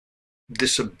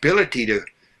this ability to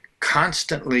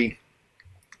constantly,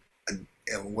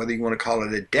 whether you want to call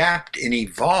it adapt and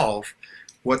evolve,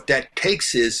 what that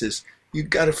takes is you've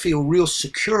got to feel real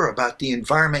secure about the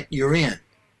environment you're in.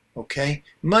 Okay?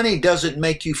 Money doesn't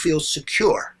make you feel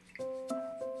secure.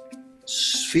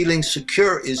 Feeling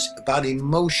secure is about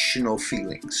emotional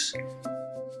feelings.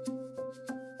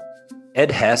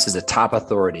 Ed Hess is a top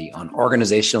authority on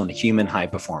organizational and human high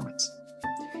performance.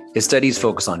 His studies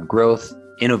focus on growth,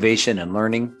 innovation and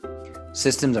learning,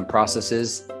 systems and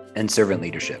processes, and servant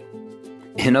leadership.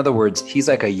 In other words, he's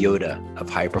like a Yoda of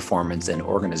high performance and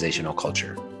organizational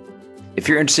culture. If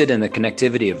you're interested in the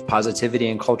connectivity of positivity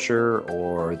and culture,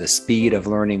 or the speed of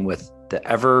learning with the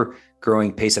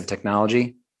ever-growing pace of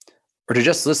technology, or to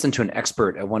just listen to an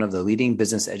expert at one of the leading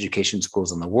business education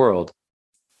schools in the world,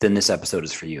 then this episode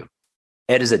is for you.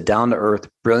 Ed is a down-to-earth,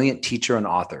 brilliant teacher and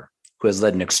author who has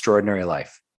led an extraordinary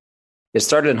life. It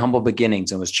started in humble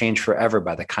beginnings and was changed forever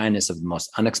by the kindness of the most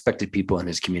unexpected people in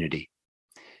his community.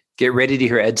 Get ready to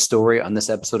hear Ed's story on this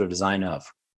episode of Design Of,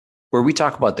 where we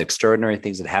talk about the extraordinary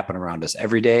things that happen around us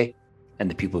every day and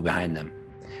the people behind them.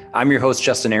 I'm your host,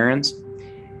 Justin Ahrens,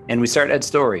 and we start Ed's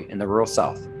story in the rural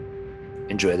South.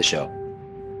 Enjoy the show.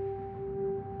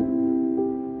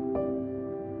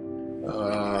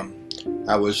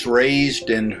 I was raised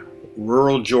in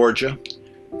rural Georgia,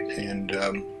 and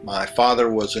my father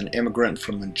was an immigrant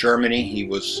from Germany. He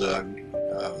was a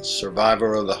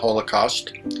survivor of the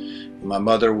Holocaust. My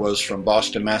mother was from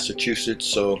Boston, Massachusetts,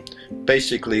 so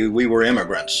basically we were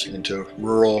immigrants into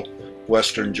rural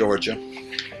western Georgia,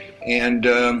 and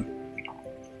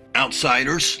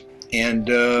outsiders. And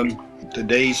the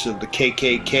days of the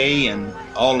KKK and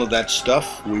all of that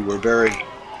stuff, we were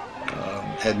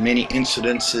had many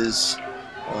incidences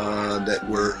that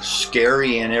were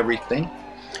scary and everything.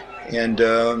 And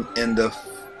in the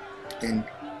in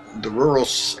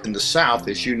the South,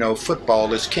 as you know,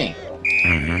 football is king.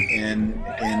 Mm-hmm.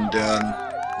 And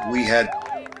we had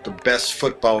the best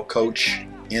football coach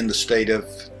in the state of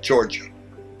Georgia.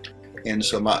 And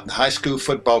so my high school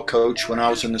football coach, when I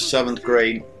was in the 7th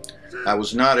grade, I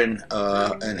was not an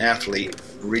athlete,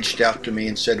 reached out to me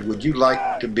and said, "Would you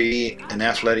like to be an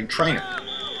athletic trainer?"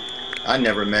 I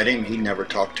never met him. He never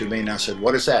talked to me. And I said,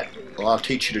 "What is that?" "Well, I'll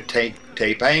teach you to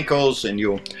tape ankles, and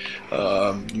you'll,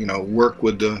 work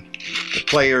with the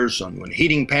players on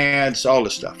heating pads, all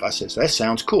this stuff." I said, "That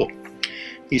sounds cool."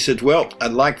 He said, "Well,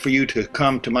 I'd like for you to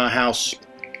come to my house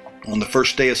on the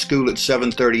first day of school at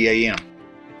 7:30 a.m.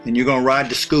 and you're going to ride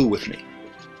to school with me."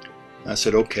 I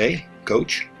said, "Okay,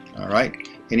 coach, all right."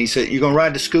 And he said, "You're going to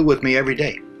ride to school with me every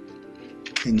day."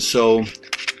 And so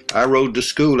I rode to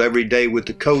school every day with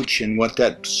the coach, and what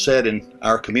that said in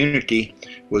our community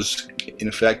was, in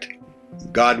effect,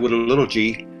 God with a little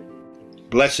g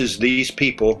blesses these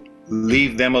people,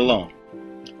 leave them alone.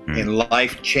 And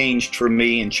life changed for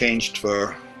me and changed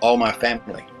for all my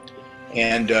family.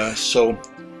 And so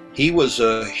he was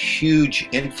a huge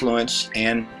influence,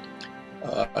 and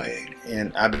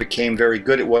I became very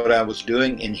good at what I was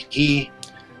doing, and he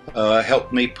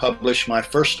helped me publish my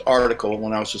first article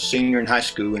when I was a senior in high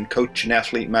school in Coach and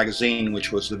Athlete magazine,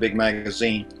 which was the big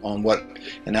magazine on what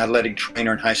an athletic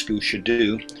trainer in high school should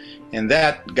do. And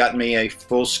that got me a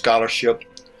full scholarship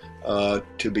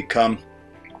to become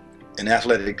an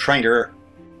athletic trainer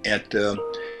at a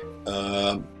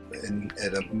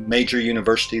major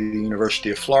university, the University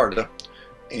of Florida,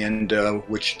 and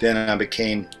which then I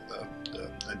became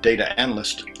a data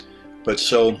analyst. But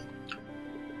so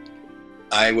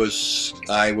I was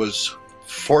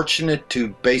fortunate to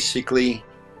basically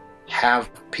have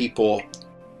people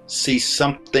see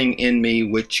something in me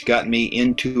which got me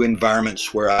into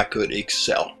environments where I could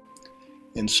excel.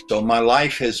 And so my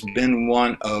life has been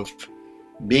one of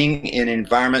being in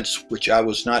environments which I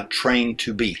was not trained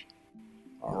to be.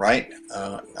 All right,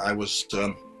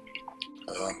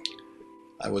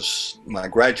 my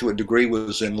graduate degree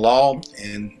was in law,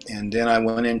 and then I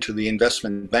went into the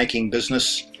investment banking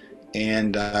business,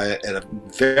 and at a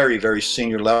very, very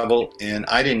senior level, and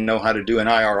I didn't know how to do an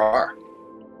IRR.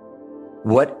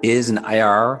 What is an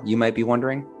IRR, you might be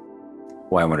wondering?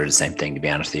 Well, I wondered the same thing, to be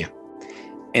honest with you.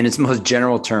 In its most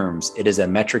general terms, it is a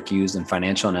metric used in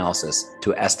financial analysis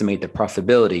to estimate the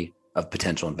profitability of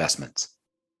potential investments.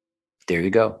 There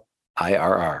you go,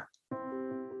 IRR.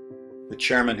 The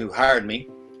chairman who hired me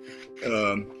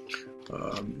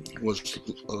was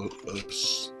a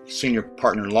senior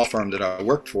partner in a law firm that I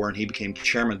worked for, and he became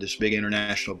chairman of this big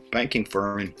international banking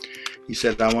firm. And he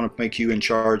said, "I want to make you in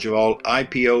charge of all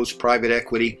IPOs, private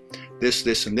equity, this,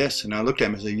 and this." And I looked at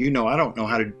him and said, "I don't know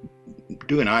how to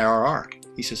do an IRR."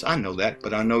 He says, "I know that,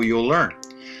 but I know you'll learn."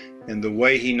 And the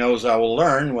way he knows I will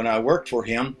learn, when I worked for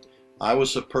him, I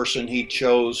was the person he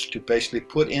chose to basically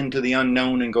put into the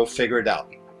unknown and go figure it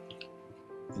out.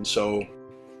 And so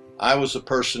I was the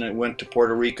person that went to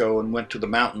Puerto Rico and went to the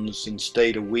mountains and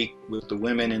stayed a week with the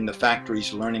women in the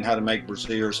factories learning how to make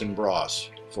brassieres and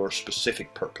bras for a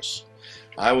specific purpose.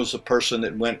 I was the person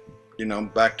that went,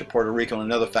 back to Puerto Rico in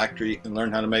another factory and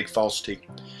learned how to make false teeth,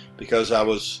 because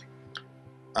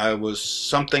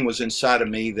something was inside of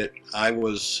me that I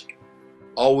was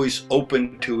always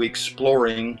open to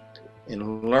exploring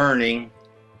and learning,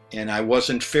 and I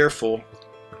wasn't fearful,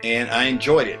 and I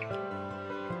enjoyed it.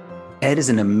 Ed is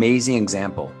an amazing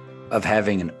example of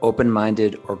having an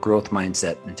open-minded or growth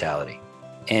mindset mentality,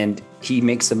 and he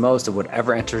makes the most of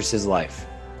whatever enters his life.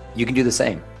 You can do the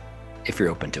same if you're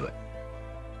open to it.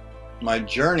 My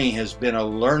journey has been a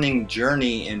learning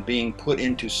journey in being put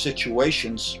into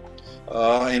situations.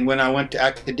 And when I went to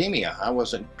academia, I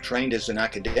wasn't trained as an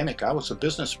academic. I was a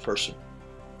business person.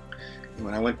 And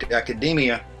when I went to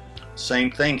academia, same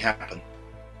thing happened.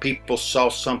 People saw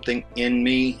something in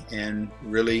me and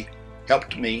really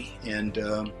helped me. And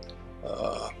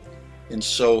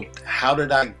so how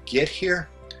did I get here?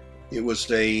 It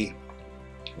was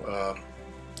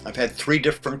I've had 3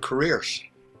 different careers,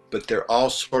 but they're all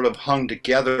sort of hung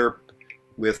together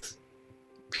with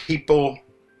people.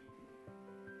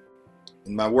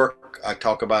 In my work, I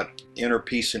talk about inner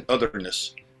peace and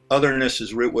otherness. Otherness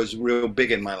was real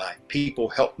big in my life. People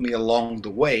helped me along the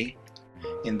way,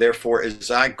 and therefore,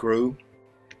 as I grew,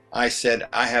 I said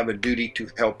I have a duty to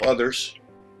help others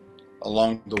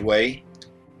along the way.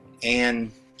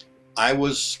 And I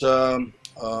was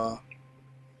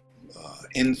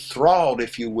enthralled,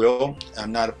 if you will.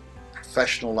 I'm not a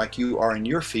professional like you are in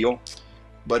your field,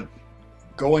 but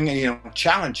going in,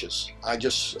 challenges. I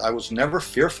was never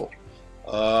fearful.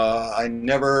 I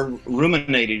never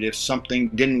ruminated if something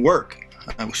didn't work.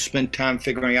 I would spend time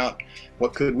figuring out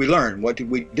what could we learn, what did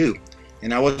we do,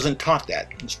 and I wasn't taught that.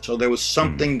 And so there was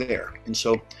something there, and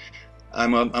so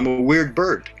I'm a weird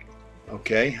bird.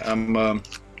 Okay, I'm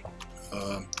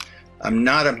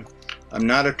not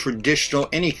a traditional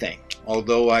anything.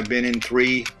 Although I've been in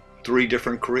three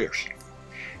different careers.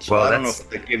 So well, I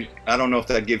don't know if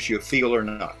that gives you a feel or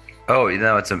not. Oh,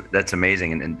 that's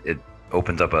amazing, and it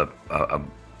opens up a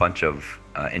bunch of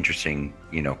interesting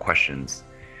questions.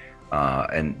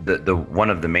 And the one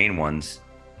of the main ones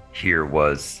here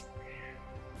was,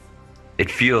 it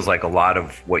feels like a lot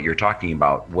of what you're talking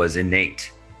about was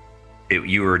innate.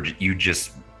 You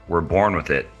just were born with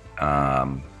it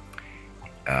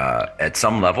at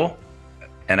some level.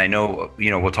 And I know,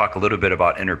 we'll talk a little bit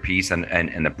about inner peace and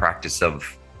the practice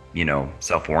of,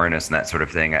 self-awareness and that sort of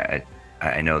thing.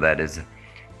 I know that is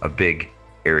a big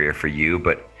area for you,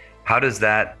 but how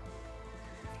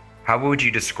would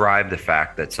you describe the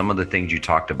fact that some of the things you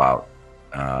talked about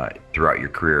throughout your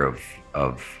career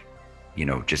of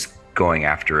just going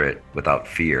after it without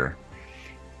fear,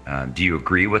 do you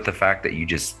agree with the fact that you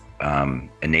just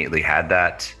innately had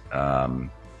that?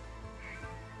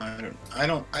 I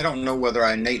don't know whether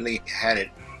I innately had it.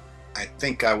 I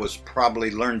think I was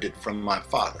probably learned it from my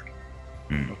father.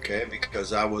 Okay,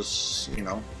 because I was,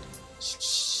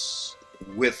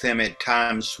 with him at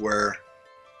times where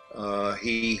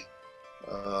he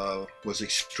was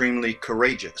extremely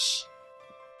courageous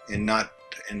and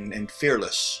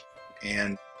fearless,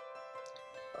 and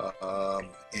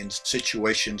in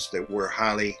situations that were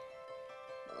highly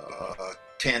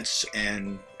tense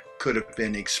and could have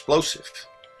been explosive.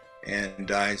 And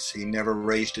he never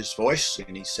raised his voice,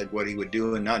 and he said what he would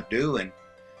do and not do, and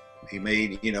he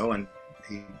made, and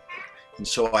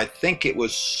so I think it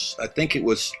was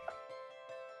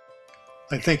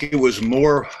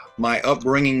more my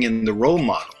upbringing in the role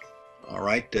model. All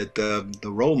right, that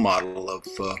the role model of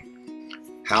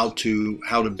how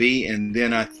to be, and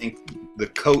then I think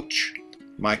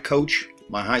my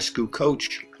high school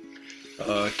coach,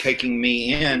 taking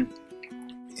me in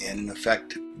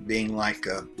effect, being like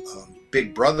a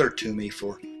big brother to me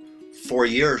for 4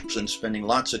 years and spending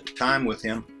lots of time with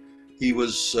him. He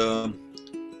was,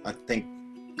 I think,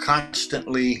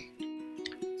 constantly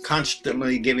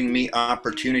giving me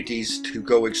opportunities to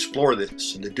go explore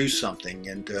this and to do something,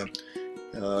 and to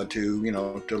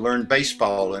learn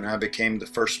baseball. And I became the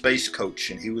first base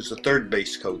coach, and he was the third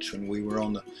base coach when we were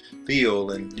on the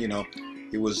field. And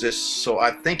it was this. So I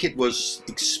think it was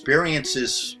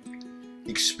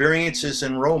experiences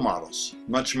and role models,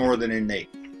 much more than innate.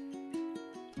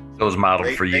 Those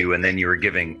modeled for you, and then you were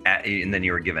given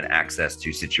access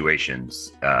to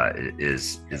situations.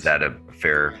 Is that a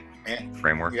fair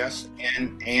framework? Yes,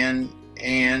 and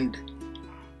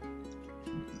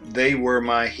they were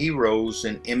my heroes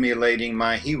and emulating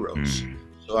my heroes.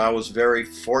 So I was very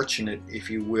fortunate, if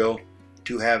you will,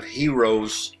 to have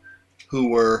heroes who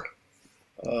were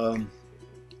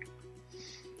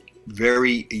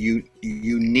very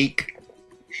unique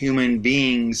human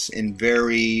beings and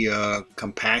very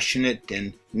compassionate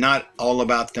and not all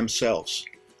about themselves.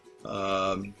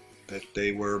 That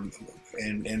they were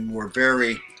and were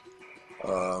very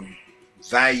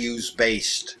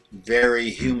values-based, very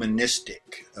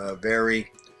humanistic,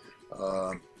 very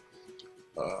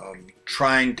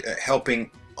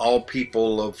helping all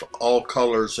people of all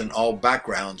colors and all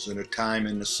backgrounds at a time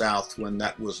in the South when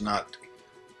that was not,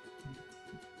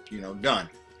 done.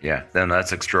 Yeah, then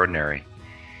that's extraordinary.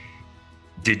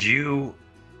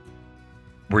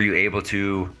 Were you able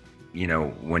to,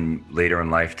 when later in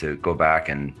life, to go back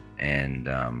and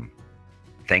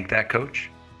thank that coach?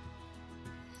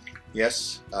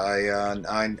 Yes, I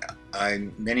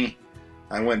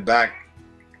went back.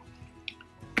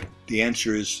 The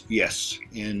answer is yes.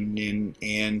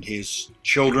 And his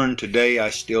children today I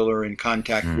still are in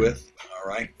contact with. All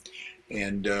right.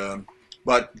 And,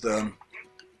 but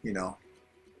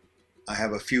I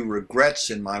have a few regrets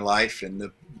in my life, and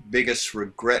the biggest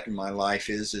regret in my life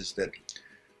is that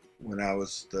when I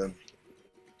was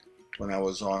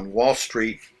on Wall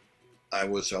Street, I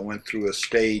went through a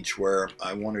stage where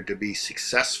I wanted to be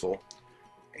successful,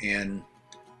 and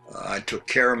I took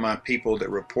care of my people that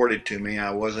reported to me. I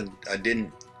was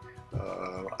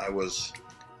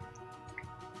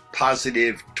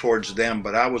positive towards them,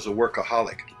 but I was a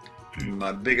workaholic. And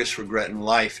my biggest regret in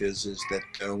life is that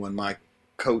when my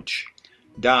coach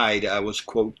died, I was,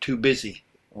 quote, too busy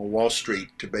on Wall Street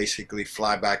to basically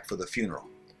fly back for the funeral.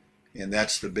 And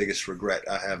that's the biggest regret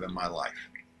I have in my life.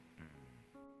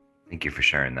 Thank you for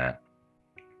sharing that.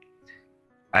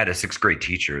 I had a 6th grade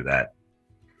teacher that,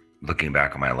 looking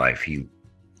back on my life, he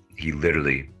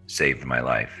literally saved my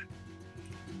life.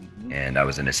 And I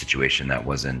was in a situation that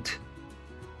wasn't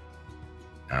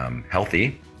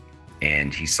healthy,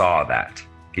 and he saw that.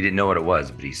 He didn't know what it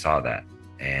was, but he saw that.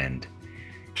 And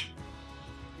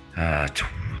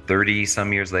 30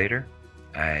 some years later,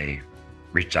 I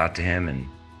reached out to him and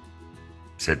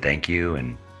said thank you,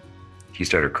 and he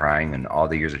started crying. And all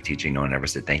the years of teaching, no one ever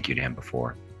said thank you to him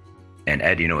before. And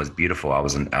Ed, it was beautiful. I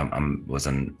was an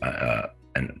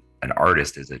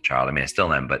artist as a child. I mean, I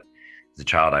still am, but as a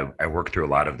child, I worked through a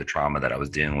lot of the trauma that I was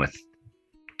dealing with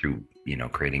through,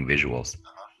 creating visuals.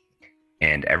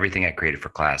 And everything I created for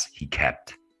class, he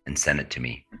kept and sent it to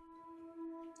me.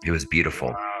 It was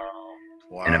beautiful.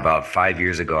 Wow. And about 5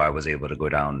 years ago, I was able to go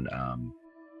down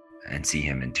and see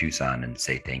him in Tucson and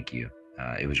say thank you.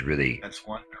 It was really, that's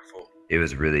wonderful. It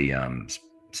was really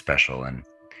special,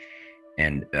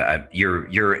 and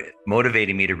you're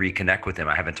motivating me to reconnect with him.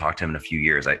 I haven't talked to him in a few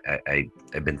years.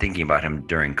 I've been thinking about him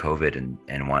during COVID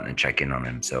and wanting to check in on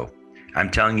him. So I'm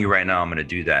telling you right now, I'm going to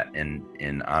do that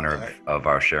in honor of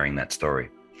our sharing that story.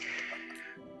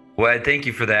 Well, Ed, thank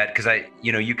you for that, because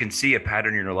you can see a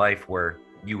pattern in your life where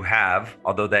you have,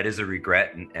 although that is a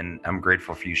regret, and I'm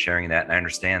grateful for you sharing that, and I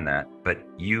understand that. But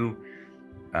you,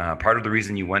 part of the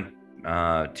reason you went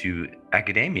to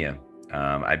academia,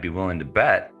 I'd be willing to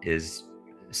bet, is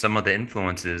some of the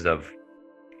influences of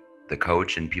the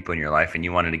coach and people in your life, and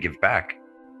you wanted to give back.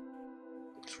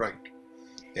 That's right.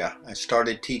 Yeah, I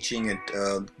started teaching at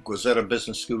Guazetta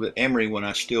Business School at Emory when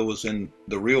I still was in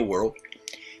the real world.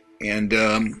 And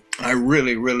I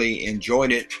really, really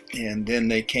enjoyed it. And then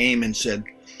they came and said,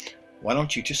 why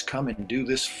don't you just come and do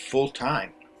this full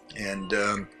time? And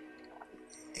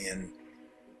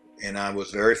I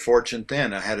was very fortunate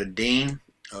then. I had a dean,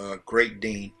 great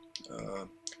dean,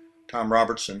 Tom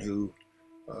Robertson, who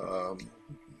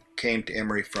came to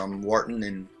Emory from Wharton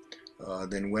and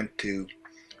then went to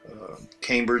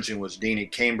Cambridge and was dean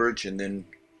at Cambridge, and then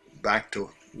back to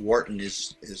Wharton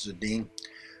as a dean.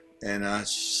 And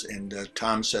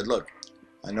Tom said, look,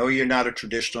 I know you're not a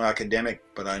traditional academic,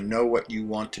 but I know what you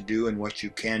want to do and what you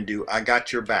can do. I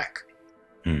got your back.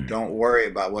 Don't worry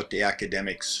about what the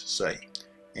academics say.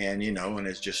 And, and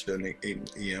it's just,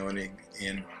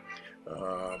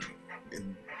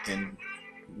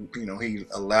 he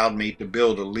allowed me to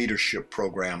build a leadership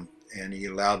program, and he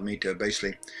allowed me to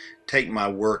basically take my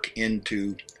work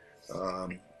into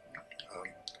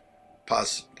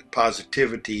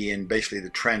positivity and basically the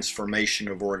transformation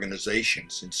of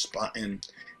organizations,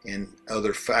 and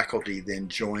other faculty then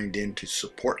joined in to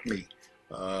support me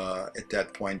at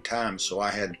that point in time. So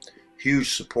I had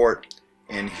huge support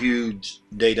and huge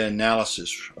data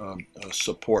analysis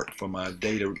support for my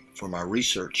data, for my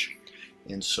research.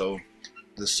 And so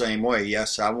the same way,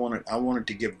 yes, I wanted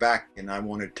to give back, and I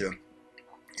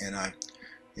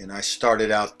And I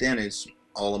started out then as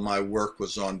all of my work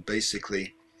was on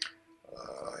basically,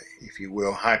 if you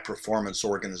will, high performance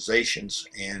organizations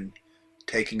and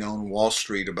taking on Wall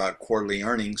Street about quarterly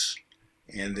earnings,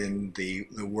 and then the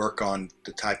work on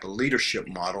the type of leadership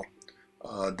model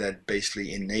that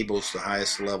basically enables the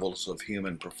highest levels of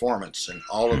human performance. And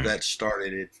all of that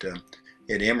started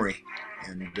at Emory.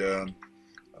 And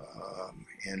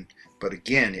but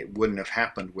again, it wouldn't have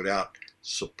happened without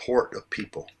support of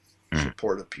people.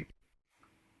 Support of people.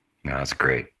 No, that's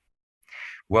great.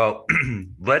 Well,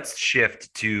 let's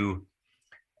shift to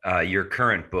your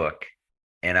current book,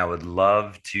 and I would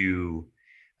love to,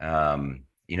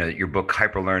 your book,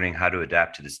 Hyperlearning: How to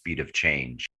Adapt to the Speed of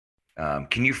Change.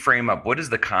 Can you frame up what is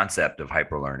the concept of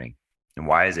hyperlearning, and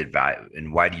why is it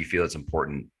and why do you feel it's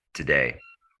important today?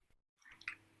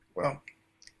 Well,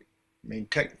 I mean,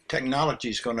 technology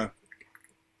is going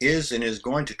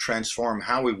to transform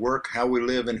how we work, how we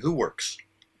live, and who works.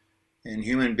 And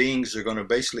human beings are going to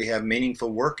basically have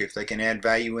meaningful work if they can add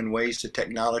value in ways that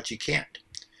technology can't.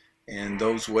 And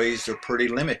those ways are pretty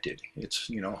limited. It's,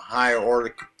 higher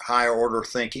order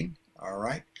thinking, all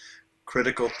right?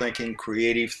 Critical thinking,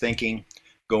 creative thinking,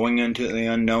 going into the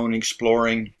unknown,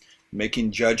 exploring,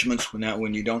 making judgments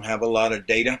when you don't have a lot of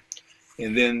data,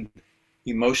 and then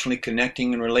emotionally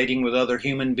connecting and relating with other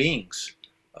human beings,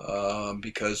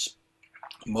 because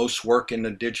most work in the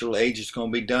digital age is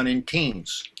going to be done in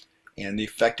teams, and the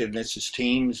effectiveness of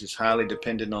teams is highly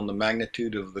dependent on the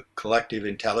magnitude of the collective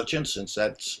intelligence, since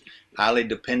that's highly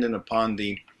dependent upon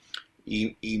the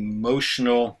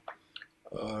emotional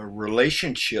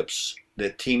relationships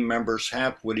that team members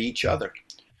have with each other.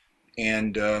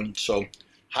 And so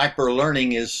hyper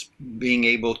learning is being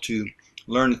able to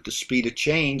learn at the speed of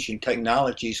change, and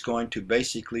technology is going to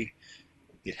basically,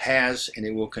 it has and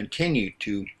it will continue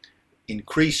to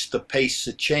increase the pace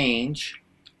of change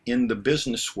in the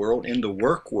business world, in the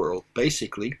work world,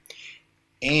 basically.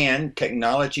 And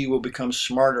technology will become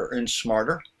smarter and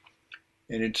smarter.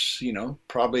 And it's,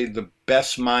 probably the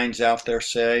best minds out there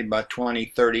say by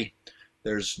 2030,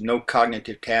 there's no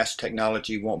cognitive task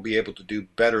technology won't be able to do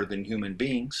better than human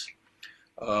beings.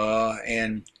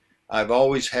 And I've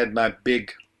always had my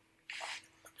big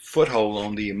foothold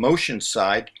on the emotion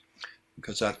side,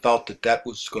 because I thought that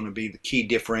was going to be the key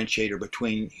differentiator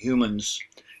between humans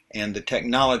and the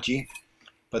technology.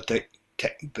 But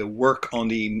the work on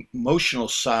the emotional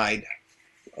side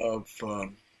of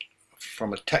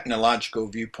from a technological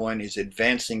viewpoint is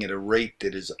advancing at a rate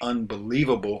that is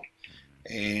unbelievable,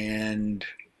 and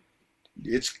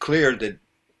it's clear that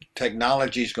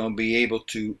technology is going to be able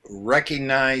to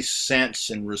recognize,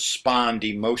 sense, and respond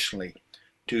emotionally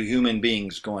to human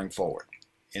beings going forward,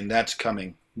 and that's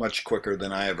coming much quicker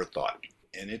than I ever thought.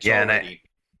 And it's already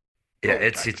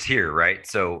it's here, right?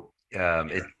 So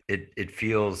it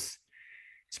feels,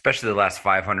 especially the last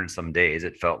 500 some days,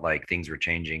 it felt like things were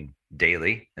changing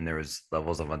daily, and there was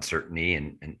levels of uncertainty,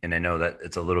 and I know that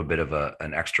it's a little bit of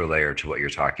an extra layer to what you're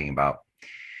talking about.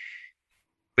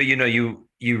 But you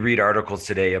read articles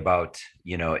today about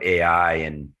AI,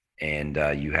 and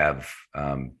you have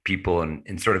people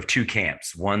in sort of two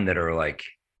camps. One that are like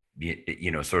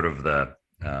sort of the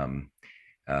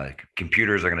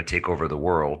computers are going to take over the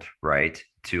world, right?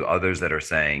 To others that are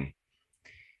saying,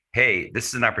 hey, this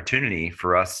is an opportunity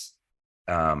for us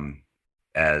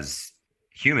as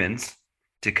humans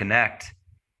to connect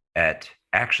at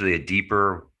actually a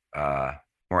deeper, more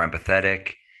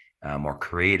empathetic, more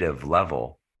creative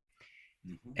level.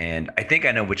 Mm-hmm. And I think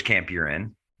I know which camp you're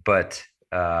in, but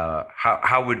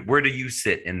where do you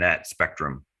sit in that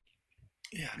spectrum?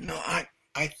 Yeah, no,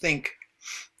 I think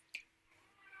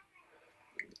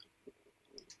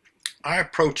I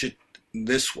approach it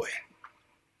this way.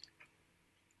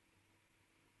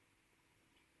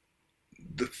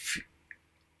 The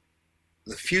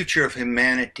future of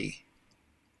humanity,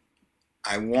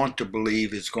 I want to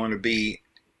believe, is going to be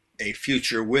a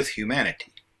future with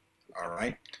humanity, all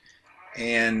right?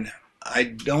 And I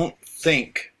don't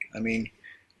think,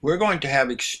 we're going to have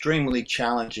extremely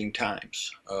challenging times.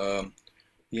 The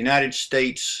United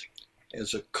States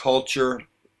as a culture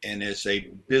and as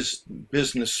a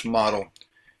business model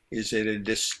is at a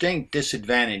distinct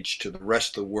disadvantage to the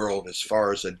rest of the world as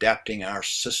far as adapting our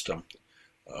system,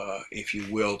 if you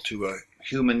will, to a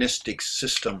humanistic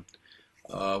system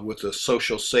with a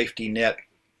social safety net,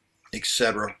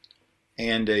 etc.,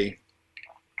 and a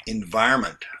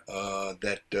environment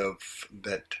that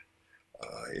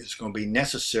is going to be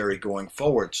necessary going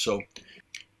forward. So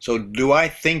do I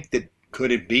think that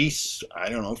could it be,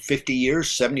 50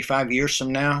 years, 75 years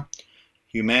from now,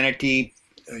 humanity,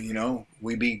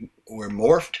 we're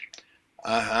morphed?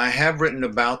 I have written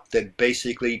about that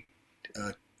basically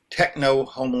techno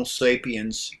Homo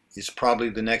sapiens is probably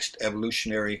the next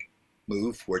evolutionary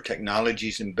move where technology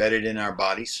is embedded in our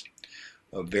bodies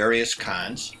of various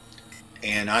kinds.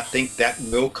 And I think that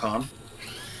will come.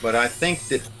 But I think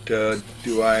that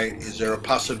is there a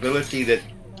possibility that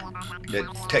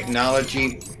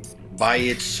technology by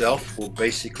itself will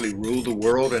basically rule the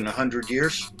world in 100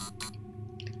 years?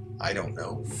 I don't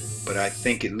know. But I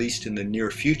think at least in the near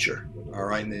future, all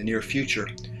right, in the near future,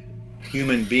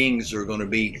 human beings are going to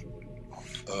be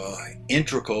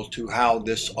integral to how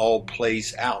this all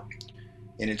plays out.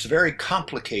 And it's very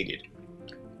complicated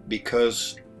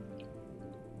because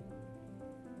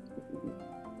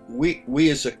we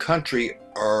as a country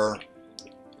are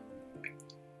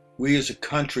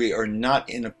not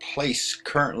in a place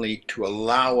currently to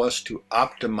allow us to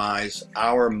optimize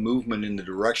our movement in the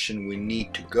direction we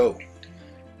need to go.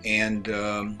 And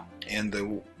the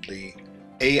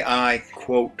AI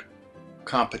quote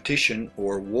competition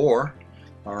or war,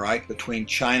 all right, between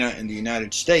China and the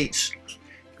United States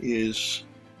is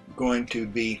going to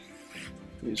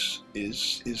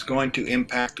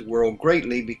impact the world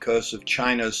greatly because of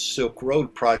China's Silk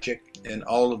Road project and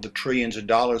all of the trillions of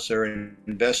dollars they're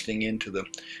investing into the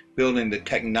building the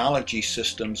technology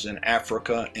systems in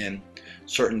Africa and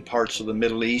certain parts of the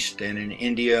Middle East and in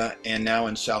India and now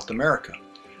in South America.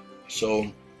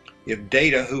 So if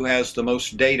data, who has the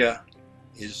most data,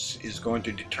 is going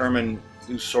to determine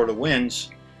who sort of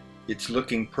wins, it's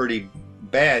looking pretty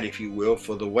bad, if you will,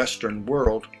 for the Western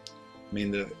world. I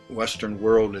mean, the Western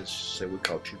world is, say, we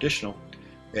call traditional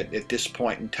at this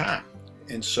point in time.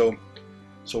 And so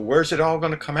where's it all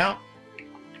going to come out?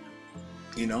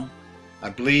 You know, I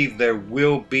believe there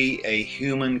will be a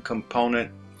human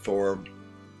component for,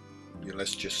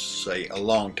 let's just say, a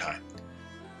long time.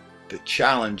 The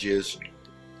challenge is,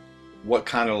 what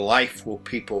kind of life will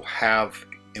people have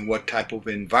and what type of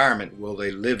environment will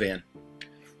they live in?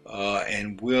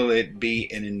 And will it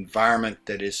be an environment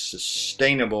that is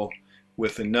sustainable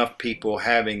with enough people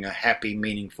having a happy,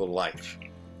 meaningful life?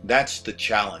 That's the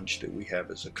challenge that we have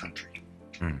as a country.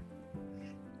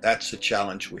 That's the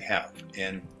challenge we have.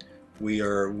 And we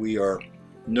are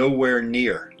nowhere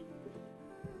near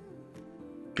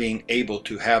being able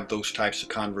to have those types of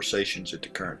conversations at the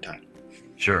current time.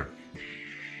 Sure.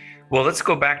 Well, let's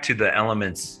go back to the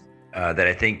elements that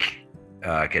I think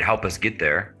could help us get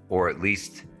there, or at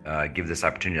least give this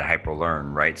opportunity to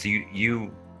hyperlearn, right? So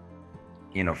you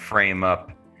frame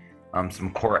up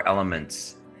some core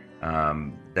elements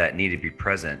that need to be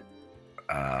present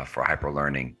for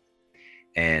hyperlearning.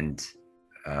 And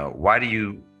why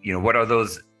do what are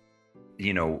those,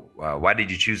 why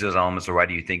did you choose those elements, or why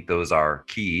do you think those are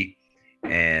key?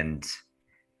 And,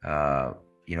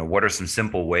 what are some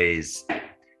simple ways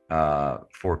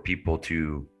for people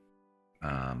to,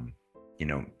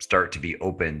 start to be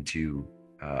open to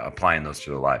applying those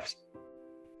to their lives?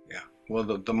 Yeah. Well,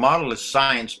 the model is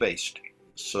science-based.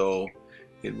 So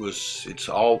it's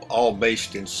all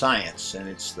based in science, and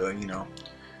it's and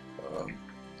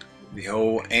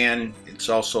it's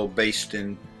also based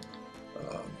in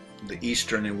the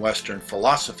Eastern and Western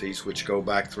philosophies, which go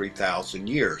back 3,000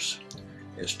 years,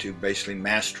 as to basically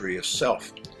mastery of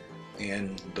self.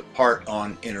 And the part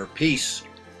on inner peace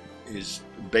is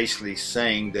basically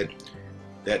saying that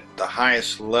the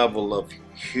highest level of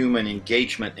human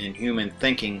engagement and human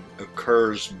thinking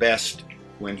occurs best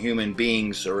when human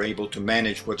beings are able to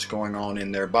manage what's going on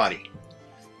in their body.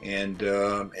 And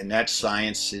that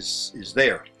science is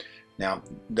there. Now,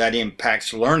 that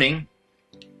impacts learning,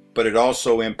 but it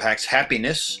also impacts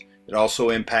happiness. It also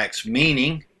impacts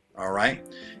meaning. All right,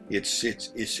 it's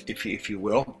if you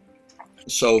will.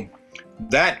 So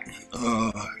that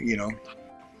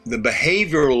the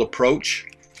behavioral approach,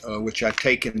 which I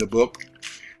take in the book,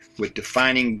 with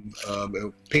defining,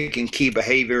 picking key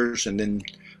behaviors, and then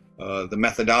the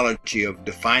methodology of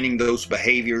defining those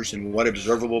behaviors and what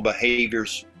observable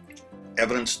behaviors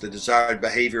evidence the desired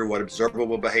behavior, what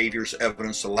observable behaviors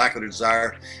evidence the lack of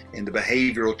desire, and the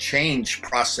behavioral change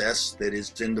process that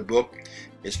is in the book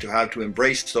as to how to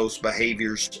embrace those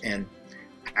behaviors and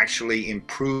actually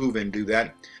improve and do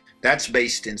that. That's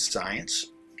based in science,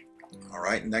 all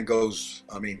right, and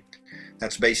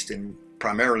that's based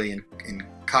primarily in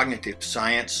cognitive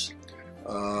science,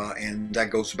 and that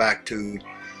goes back to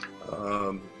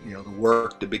the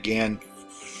work that began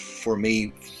for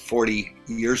me 40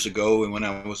 years ago, and when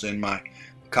I was in my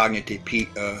cognitive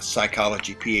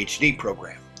psychology PhD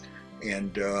program,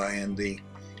 and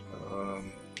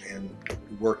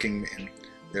working. And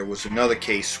there was another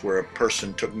case where a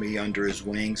person took me under his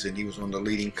wings, and he was one of the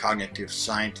leading cognitive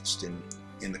scientists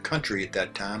in the country at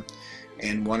that time,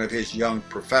 And one of his young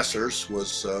professors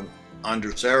was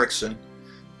Anders Ericsson,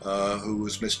 who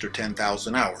was Mr.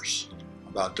 10,000 Hours,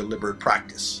 about deliberate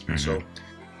practice. Mm-hmm. So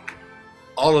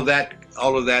all of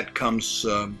that comes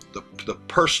the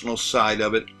personal side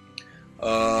of it.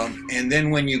 And then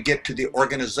when you get to the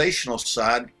organizational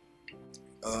side,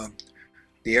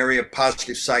 the area of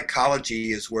positive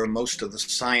psychology is where most of the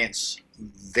science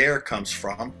there comes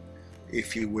from,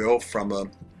 if you will, from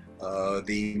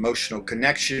the emotional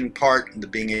connection part and the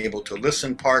being able to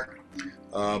listen part,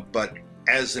 but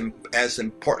as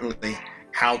importantly,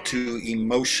 how to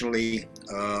emotionally,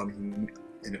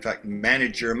 in fact,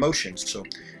 manage your emotions. So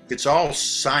it's all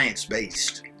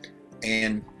science-based,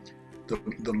 and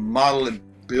the model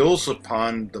builds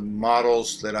upon the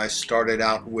models that I started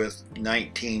out with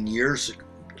 19 years ago.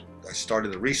 I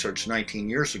started the research 19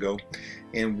 years ago.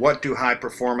 And what do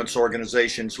high-performance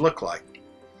organizations look like?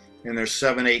 And there's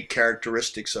 7-8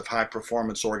 characteristics of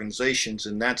high-performance organizations,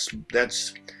 and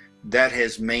that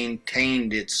has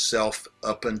maintained itself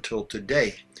up until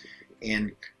today.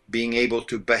 And being able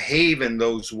to behave in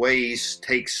those ways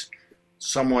takes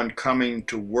someone coming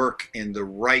to work in the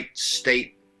right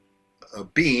state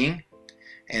of being,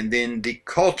 and then the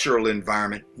cultural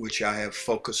environment, which I have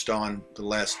focused on the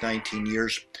last 19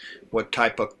 years. What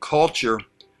type of culture?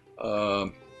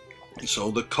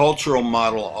 So the cultural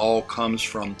model all comes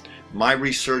from my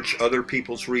research, other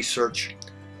people's research,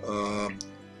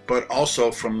 but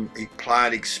also from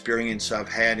applied experience I've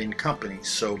had in companies.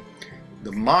 So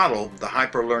the model, the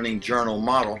Hyperlearning Journal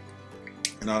model,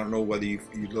 and I don't know whether you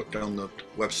looked on the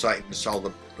website and saw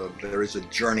there is a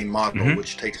journey model, mm-hmm.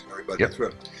 which takes everybody yep. through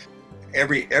it.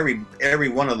 Every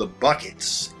one of the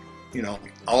buckets,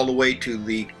 all the way to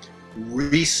the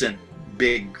recent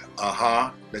big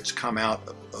aha that's come out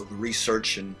of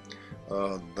research in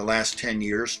the last 10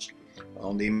 years.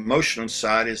 On the emotional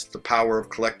side is the power of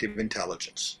collective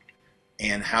intelligence.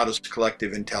 And how does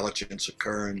collective intelligence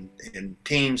occur in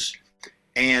teams?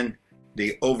 And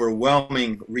the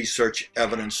overwhelming research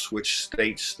evidence which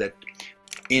states that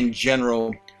in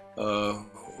general,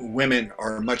 women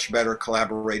are much better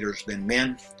collaborators than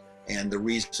men, and the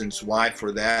reasons why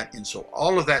for that. And so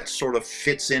all of that sort of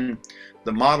fits in.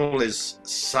 The model is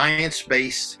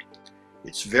science-based.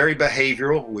 It's very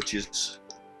behavioral, which is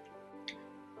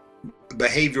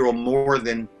behavioral more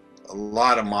than a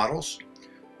lot of models.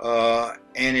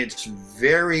 And it's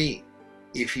very,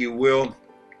 if you will,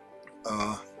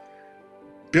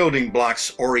 building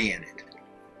blocks oriented.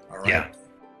 All right. Yeah.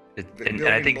 And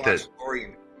I think that,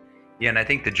 yeah, and I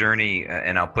think the journey,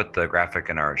 and I'll put the graphic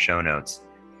in our show notes.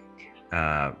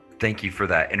 Thank you for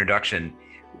that introduction.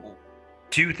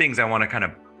 Two things I want to kind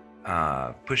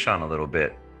of push on a little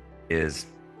bit is,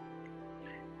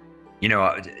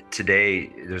 today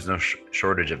there's no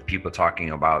shortage of people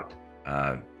talking about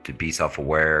to be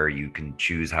self-aware. You can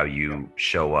choose how you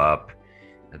show up,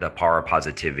 the power of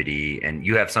positivity, and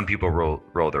you have some people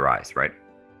roll their eyes, right?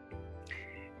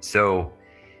 So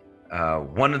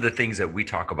one of the things that we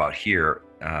talk about here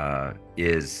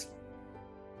is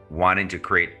wanting to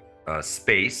create a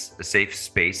space, a safe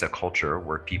space, a culture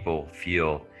where people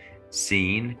feel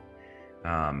seen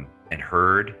and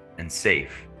heard and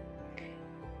safe.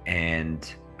 And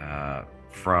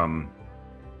from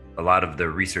a lot of the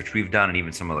research we've done, and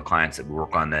even some of the clients that we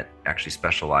work on that actually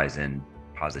specialize in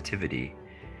positivity,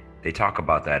 they talk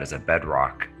about that as a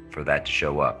bedrock for that to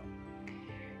show up.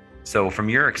 So from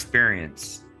your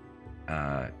experience,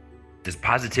 does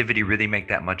positivity really make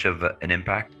that much of an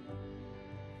impact?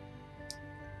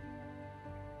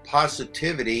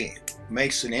 Positivity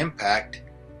makes an impact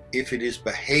if it is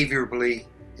behaviorally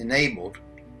enabled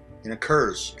and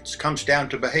occurs. It comes down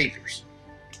to behaviors.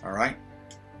 All right.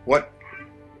 What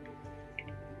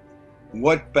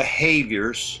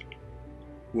behaviors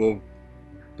will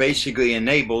basically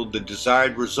enable the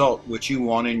desired result which you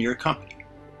want in your company?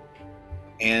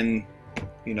 And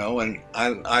and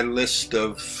I list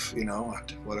of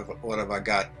what have I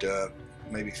got,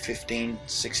 maybe 15,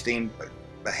 16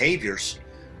 behaviors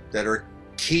that are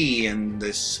key in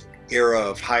this era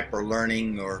of hyper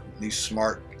learning or new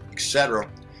smart, etc.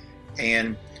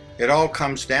 And it all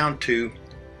comes down to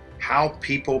how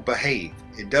people behave.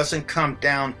 It doesn't come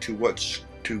down to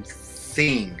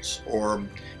themes, or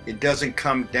it doesn't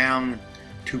come down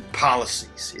to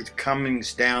policies. It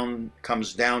comes down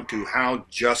to how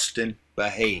Justin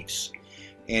behaves.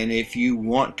 And if you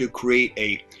want to create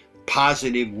a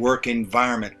positive work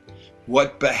environment,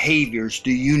 what behaviors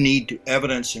do you need to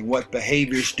evidence, and what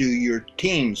behaviors do your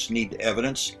teams need to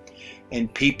evidence?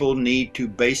 And people need to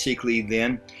basically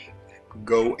then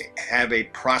go have a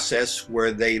process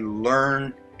where they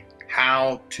learn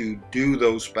how to do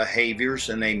those behaviors,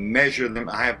 and they measure them.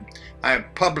 I have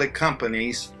public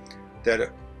companies that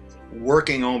are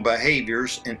working on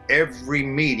behaviors, and every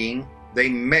meeting they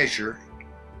measure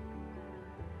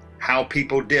how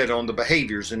people did on the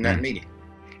behaviors in that meeting.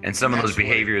 And some of those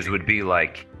behaviors would be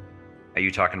like, are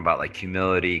you talking about like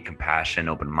humility, compassion,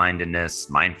 open-mindedness,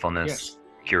 mindfulness,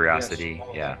 curiosity?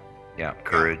 Yes,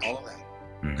 courage. All of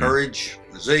that. Courage,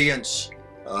 resilience,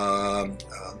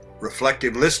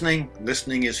 reflective listening.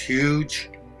 Listening is huge.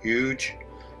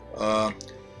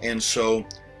 And so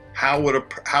how would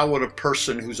a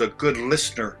person who's a good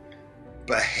listener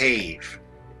behave?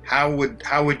 How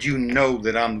would you know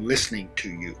that I'm listening to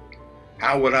you?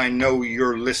 How would I know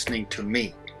you're listening to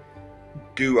me?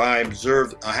 Do I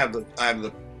observe? I have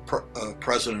the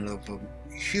president of a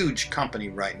huge company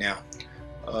right now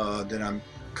that I'm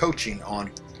coaching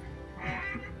on.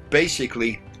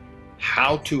 Basically,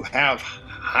 how to have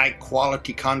high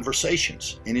quality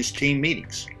conversations in his team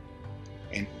meetings,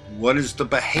 and what is the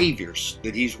behaviors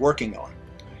that he's working on,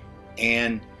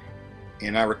 and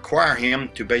I require him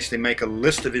to basically make a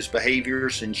list of his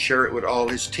behaviors and share it with all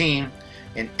his team.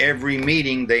 And every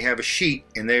meeting they have a sheet,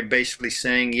 and they're basically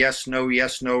saying yes, no,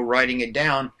 writing it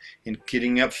down and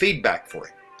getting up feedback for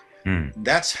it.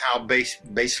 That's how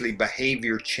basically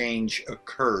behavior change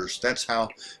occurs. That's how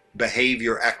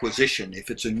behavior acquisition,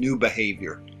 if it's a new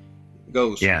behavior,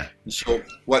 goes. Yeah. And so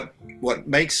what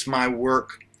makes my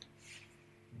work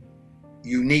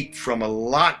unique from a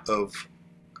lot of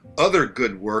other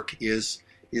good work is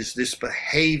this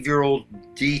behavioral,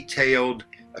 detailed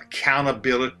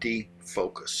accountability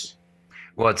focus.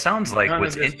 Well, it sounds like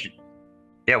what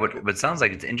sounds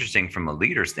like it's interesting from a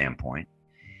leader standpoint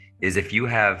is if you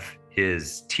have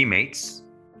his teammates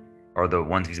or the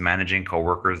ones he's managing,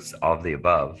 coworkers, all of the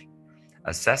above,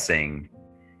 assessing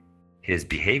his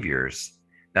behaviors,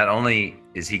 not only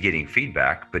is he getting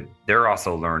feedback, but they're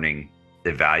also learning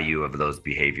the value of those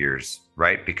behaviors,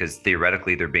 right? Because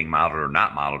theoretically they're being modeled or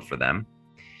not modeled for them.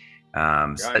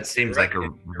 So that seems like a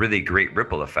really great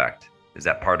ripple effect. Is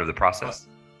that part of the process?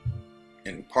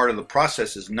 And part of the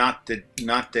process is not that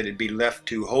it be left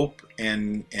to hope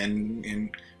and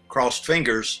crossed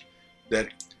fingers that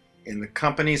in the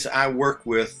companies I work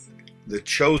with, the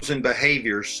chosen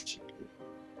behaviors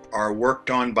are worked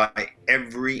on by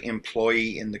every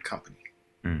employee in the company.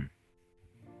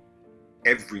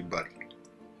 Everybody,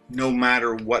 no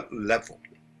matter what level.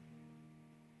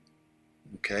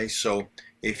 Okay, so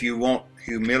if you want,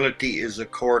 humility is a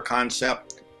core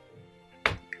concept.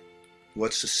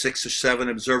 What's the 6 or 7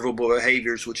 observable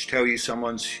behaviors which tell you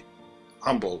someone's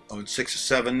humble, and 6 or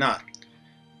 7 not?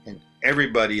 And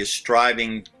everybody is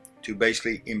striving to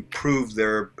basically improve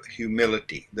their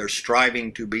humility. They're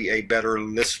striving to be a better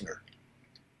listener.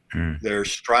 They're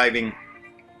striving,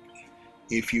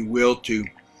 if you will, to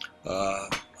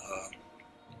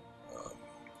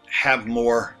have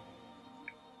more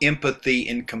empathy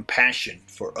and compassion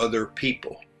for other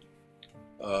people.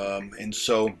 And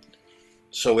so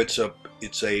it's a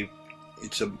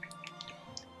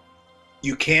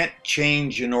you can't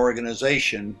change an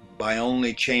organization by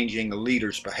only changing a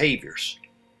leader's behaviors.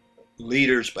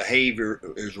 Leader's behavior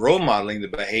is role modeling the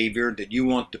behavior that you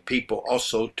want the people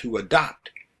also to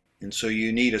adopt. And so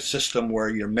you need a system where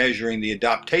you're measuring the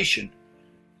adaptation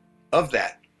of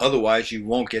that. Otherwise, you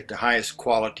won't get the highest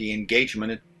quality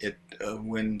engagement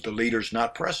when the leader's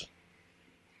not present.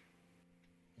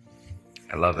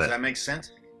 I love it. Does that make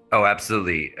sense? Oh,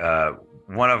 absolutely.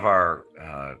 One of our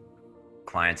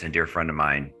clients and a dear friend of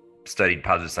mine studied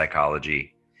positive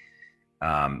psychology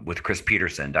with Chris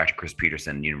Peterson, Dr. Chris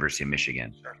Peterson, University of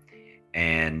Michigan. Sure.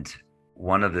 And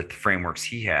one of the frameworks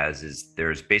he has is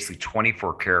there's basically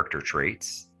 24 character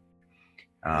traits.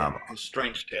 A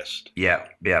strengths test.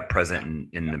 Present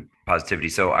in the positivity.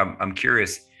 So I'm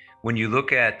curious, when you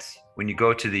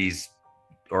go to these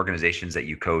organizations that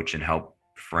you coach and help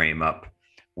frame up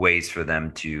ways for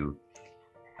them to,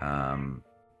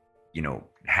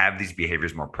 have these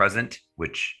behaviors more present,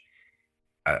 which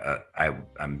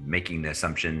I'm making the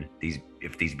assumption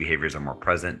if these behaviors are more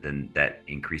present, then that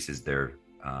increases their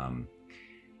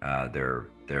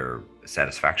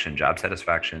satisfaction, job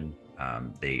satisfaction.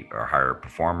 They are higher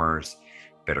performers,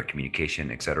 better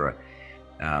communication, etc.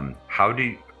 How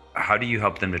do you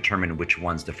help them determine which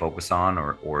ones to focus on,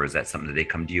 or is that something that they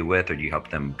come to you with, or do you help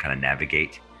them kind of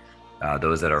navigate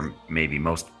those that are maybe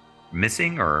most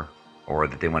missing, or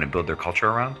that they want to build their culture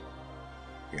around?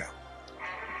 Yeah.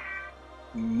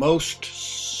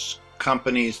 Most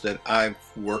companies that I've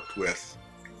worked with,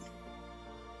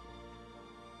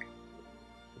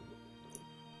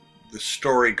 the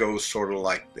story goes sort of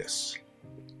like this.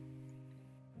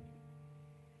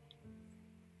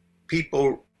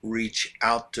 people reach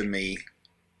out to me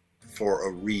for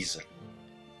a reason.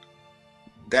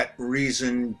 That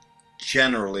reason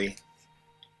generally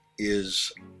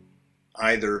is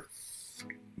either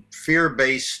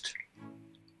fear-based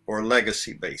or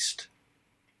legacy-based,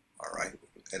 all right,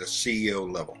 at a CEO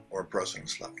level or a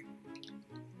president's level.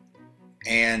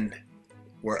 And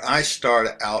where I start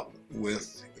out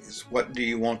with is, what do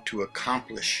you want to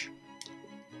accomplish?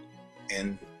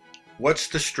 And what's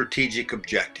the strategic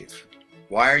objective?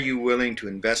 Why are you willing to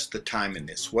invest the time in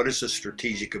this? What is the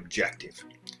strategic objective?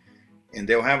 And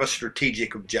they'll have a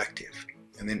strategic objective.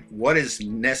 And then what's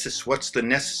the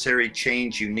necessary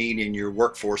change you need in your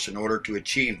workforce in order to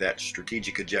achieve that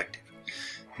strategic objective?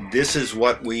 This is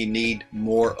what we need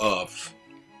more of.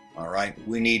 All right?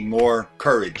 We need more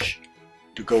courage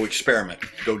to go experiment,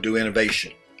 to go do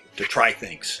innovation, to try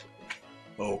things.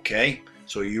 Okay?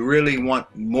 So you really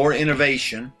want more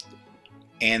innovation,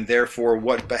 and therefore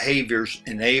what behaviors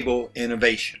enable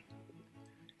innovation?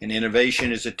 And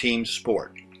innovation is a team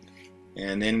sport.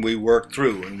 And then we work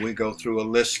through, and we go through a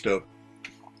list of,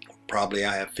 probably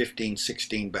I have 15,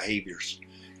 16 behaviors,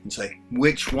 and say,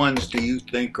 which ones do you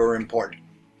think are important?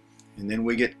 And then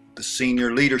we get the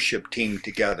senior leadership team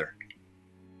together,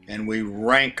 and we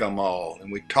rank them all,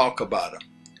 and we talk about them.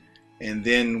 And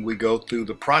then we go through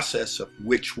the process of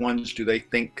which ones do they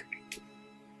think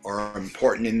are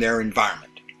important in their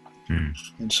environment.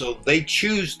 And so they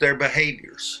choose their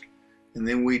behaviors. And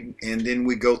then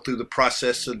we go through the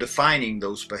process of defining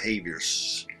those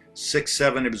behaviors. 6,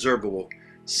 7 observable.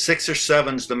 6 or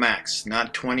 7's the max,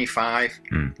 not 25,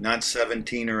 not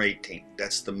 17 or 18.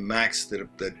 That's the max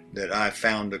that I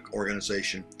found the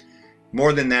organization.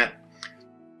 More than that,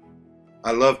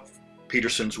 I love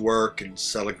Peterson's work and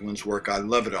Seligman's work. I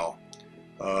love it all.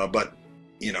 But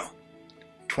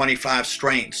 25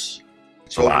 strengths,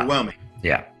 it's overwhelming.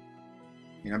 Yeah.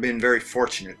 I've been very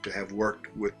fortunate to have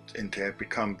worked with and to have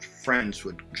become friends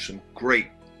with some great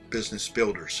business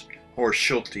builders. Horace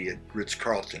Schulte at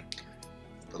Ritz-Carlton,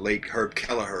 the late Herb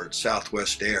Kelleher at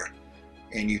Southwest Air.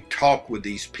 And you talk with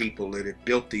these people that have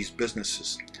built these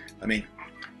businesses. I mean,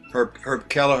 Herb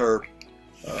Kelleher,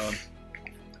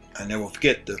 I never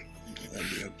forget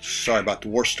sorry about the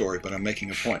war story, but I'm making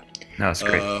a point. No, it's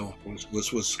great.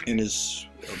 Was in his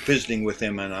visiting with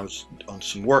him, and I was on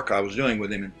some work I was doing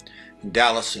with him in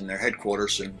Dallas in their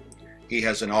headquarters, and he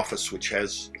has an office which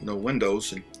has no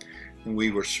windows, and we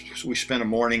spent a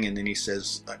morning, and then he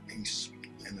says,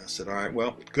 and I said, all right,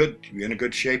 well, good, you're in a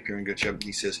good shape, you're in good shape.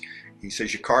 He says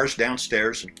your car's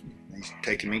downstairs, and he's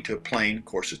taking me to a plane. Of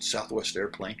course, it's Southwest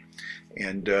airplane,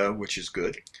 and which is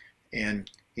good. And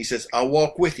he says, I'll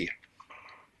walk with you.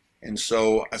 And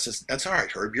so I says, that's all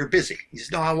right, Herb, you're busy. He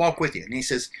says, no, I'll walk with you. And he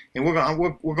says, and we're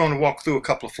going to walk through a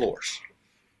couple of floors.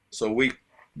 So we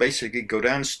basically go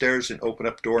downstairs and open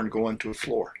up the door and go into a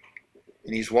floor.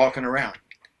 And he's walking around.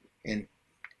 And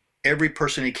every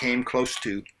person he came close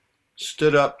to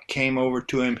stood up, came over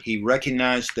to him. He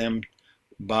recognized them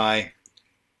by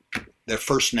their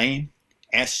first name,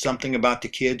 asked something about the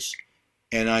kids.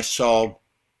 And I saw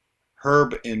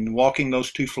Herb, in walking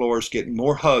those 2 floors, get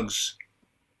more hugs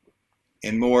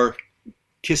and more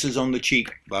kisses on the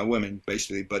cheek by women,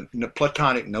 basically, but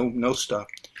platonic, no stuff.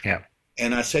 Yeah.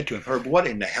 And I said to him, Herb, what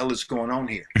in the hell is going on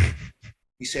here?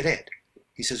 He said, Ed,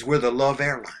 he says, we're the Love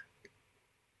Airline.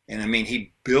 And I mean,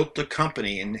 he built the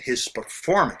company, and his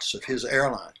performance of his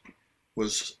airline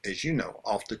was, as you know,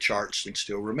 off the charts, and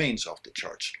still remains off the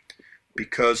charts,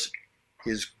 because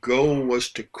his goal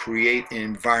was to create an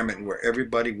environment where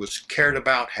everybody was cared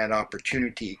about, had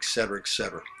opportunity, et cetera, et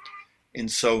cetera.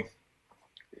 And so,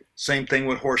 same thing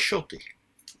with Horace Schulte.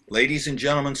 Ladies and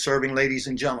gentlemen serving ladies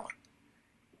and gentlemen.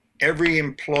 Every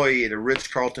employee at a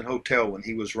Ritz-Carlton hotel, when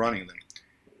he was running them,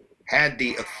 had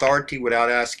the authority, without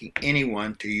asking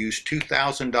anyone, to use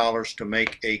 $2,000 to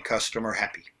make a customer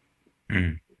happy.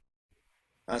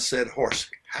 I said, Horace,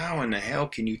 how in the hell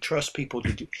can you trust people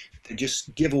to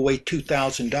just give away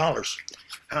 $2,000?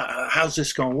 How's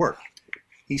this going to work?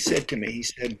 He said to me,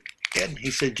 Ed,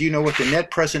 he said, do you know what the net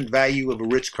present value of a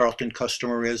Ritz-Carlton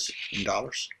customer is in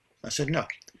dollars? I said, no.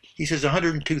 He says,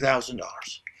 $102,000.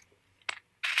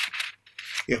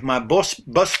 If my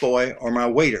busboy or my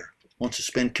waiter wants to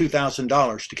spend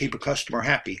 $2,000 to keep a customer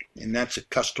happy, and that's a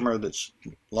customer that's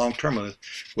long-term with us,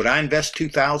 would I invest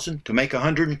 $2,000 to make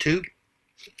 $102,000?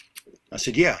 I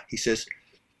said, yeah. He says,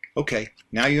 okay,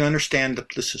 now you understand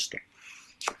the system.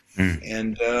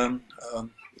 And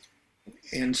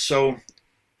so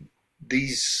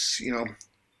these,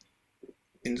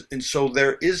 and so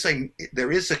there is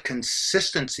a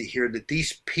consistency here that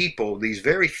these people, these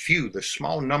very few, the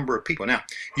small number of people. Now,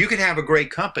 you can have a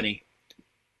great company,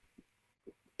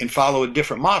 and follow a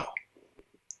different model.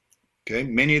 Okay,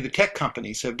 many of the tech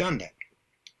companies have done that.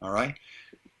 All right,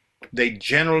 they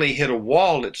generally hit a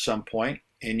wall at some point,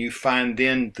 and you find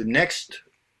then the next,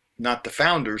 not the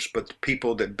founders, but the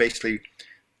people that basically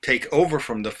take over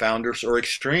from the founders are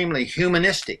extremely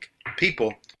humanistic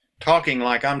people talking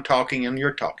like I'm talking and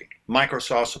you're talking.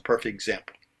 Microsoft's a perfect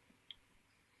example.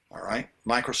 All right,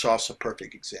 Microsoft's a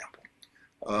perfect example.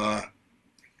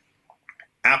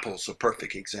 Apple's a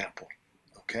perfect example.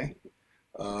 Okay,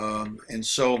 and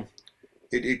so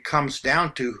it comes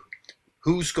down to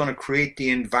who's going to create the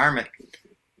environment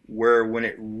where, when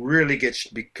it really gets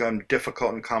to become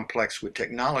difficult and complex with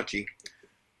technology,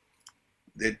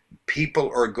 that people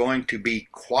are going to be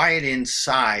quiet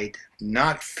inside,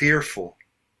 not fearful,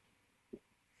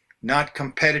 not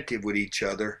competitive with each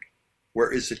other,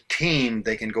 where as a team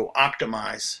they can go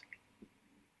optimize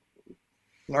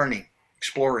learning,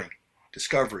 exploring,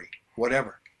 discovery,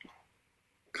 whatever.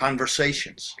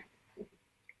 Conversations.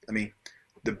 I mean,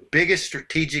 the biggest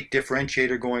strategic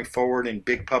differentiator going forward in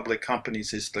big public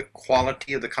companies is the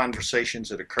quality of the conversations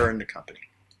that occur in the company.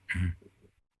 Mm-hmm.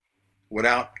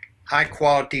 Without high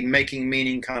quality, making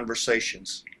meaning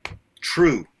conversations,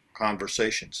 true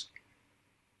conversations,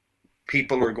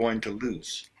 people are going to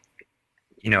lose.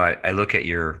 I look at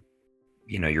your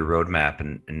roadmap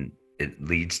and it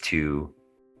leads to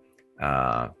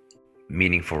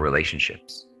meaningful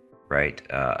relationships, right?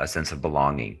 A sense of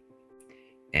belonging.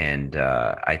 And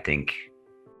I think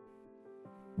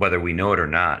whether we know it or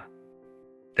not,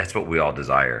 that's what we all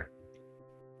desire.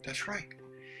 That's right.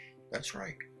 That's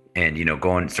right. And,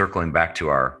 circling back to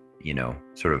our,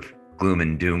 sort of gloom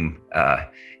and doom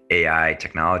AI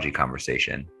technology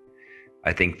conversation,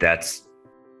 I think that's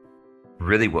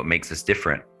really what makes us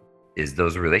different, is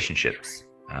those relationships.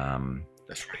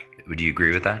 That's right. Would you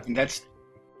agree with that? And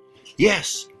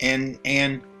yes.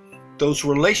 And those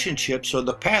relationships are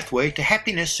the pathway to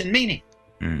happiness and meaning.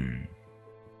 Mm.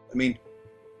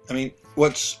 I mean,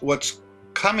 what's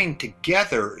coming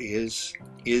together is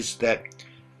that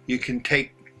you can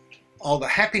take all the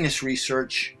happiness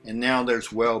research, and now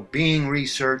there's well-being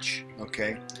research.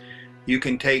 Okay, you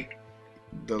can take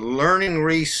the learning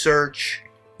research,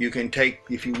 you can take,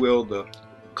 if you will, the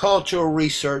cultural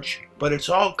research, but it's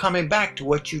all coming back to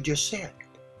what you just said.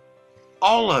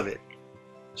 All of it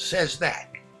says that.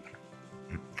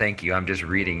 Thank you. I'm just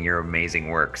reading your amazing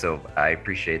work, so I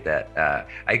appreciate that.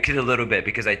 I could a little bit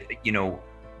because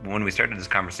when we started this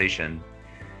conversation,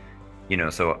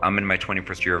 so I'm in my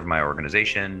 21st year of my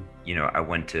organization. I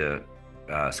went to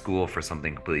school for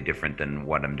something completely different than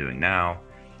what I'm doing now.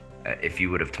 If you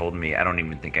would have told me, I don't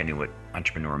even think I knew what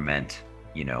entrepreneur meant,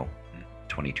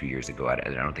 22 years ago. I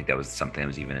don't think that was something that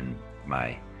was even in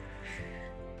my,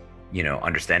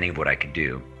 understanding of what I could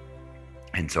do.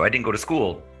 And so I didn't go to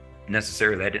school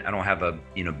necessarily. I don't have a,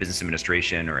 business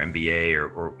administration or MBA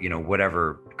or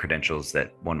whatever credentials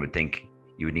that one would think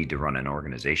you would need to run an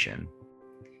organization.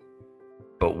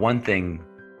 But one thing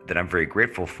that I'm very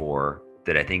grateful for,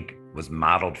 that I think was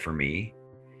modeled for me,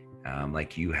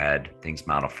 like you had things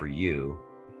modeled for you,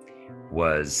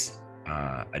 was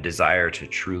a desire to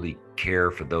truly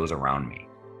care for those around me.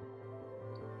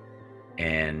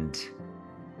 And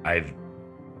I've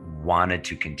wanted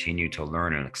to continue to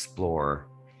learn and explore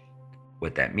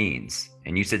what that means.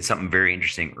 And you said something very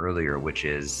interesting earlier, which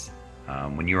is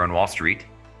when you were on Wall Street,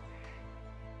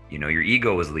 your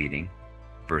ego was leading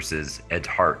versus Ed's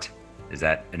heart. Is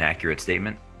that an accurate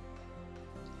statement?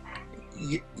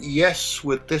 Yes,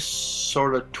 with this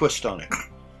sort of twist on it.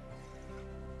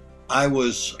 I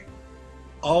was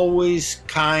always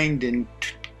kind and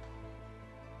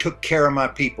took care of my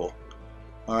people.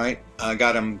 All right, I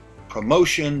got them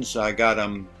promotions. I got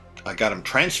them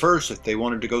transfers if they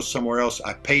wanted to go somewhere else.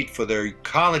 I paid for their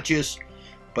colleges,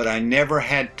 but I never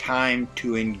had time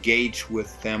to engage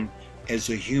with them as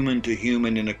a human to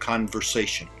human in a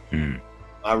conversation. Mm.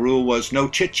 My rule was no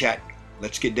chit chat.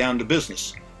 Let's get down to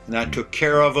business. And I took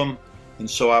care of them, and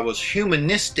so I was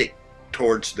humanistic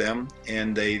towards them,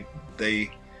 and I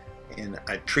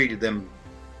treated them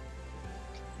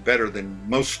better than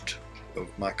most of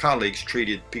my colleagues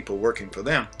treated people working for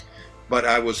them. But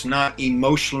I was not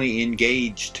emotionally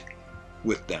engaged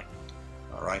with them.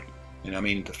 All right.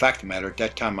 And the fact of the matter, at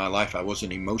that time in my life, I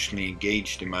wasn't emotionally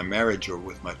engaged in my marriage or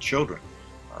with my children.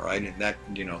 All right. And that,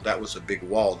 that was a big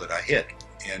wall that I hit.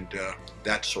 And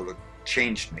that sort of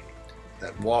changed me,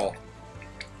 that wall.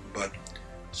 But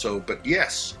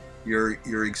yes,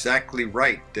 you're exactly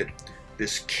right that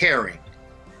this caring,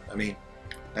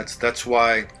 that's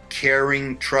why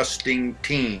caring, trusting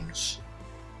teams,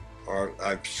 or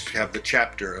I have the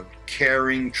chapter of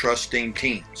caring, trusting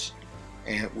teams.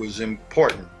 and it was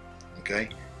important. Okay,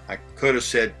 I could have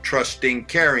said trusting,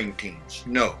 caring teams.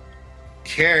 No,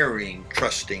 caring,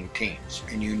 trusting teams.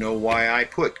 And you know why I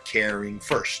put caring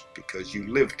first, because you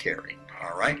live caring.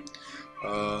 All right,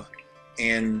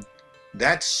 and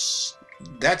that's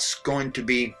going to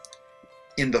be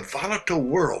in the volatile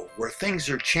world where things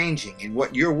are changing, and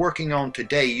what you're working on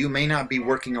today you may not be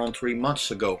working on 3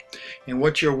 months ago, and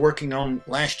what you're working on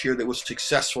last year that was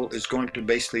successful is going to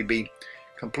basically be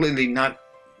completely not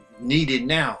needed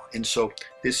now. And so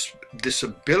this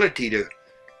ability to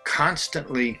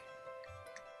constantly,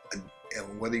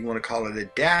 whether you want to call it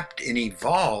adapt and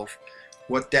evolve,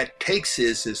 what that takes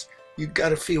is you've got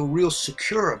to feel real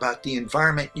secure about the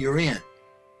environment you're in.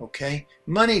 Okay?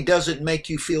 Money doesn't make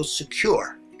you feel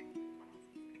secure.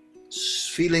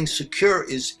 Feeling secure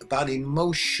is about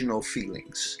emotional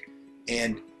feelings.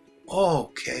 And,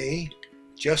 okay,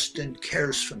 Justin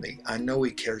cares for me. I know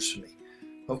he cares for me.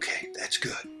 Okay, that's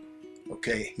good.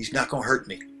 Okay, he's not going to hurt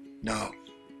me. No.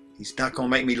 He's not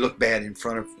going to make me look bad in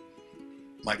front of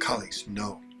my colleagues.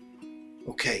 No.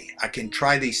 Okay, I can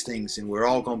try these things and we're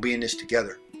all going to be in this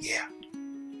together. Yeah.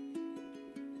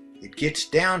 It gets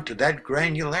down to that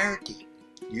granularity.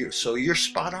 So you're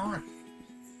spot on.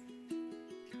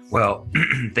 Well,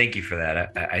 thank you for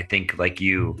that. I think like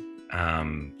you,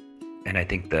 and I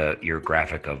think your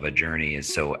graphic of a journey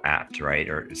is so apt, right?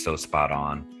 Or so spot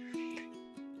on.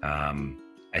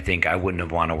 I think I wouldn't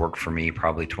have wanted to work for me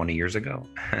probably 20 years ago.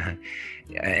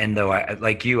 And though I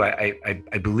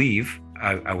believe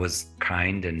I was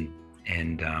kind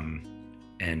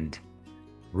and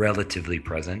relatively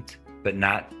present, but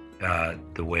not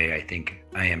the way I think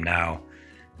I am now,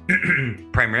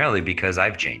 primarily because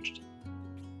I've changed.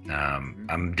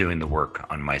 I'm doing the work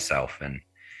on myself, and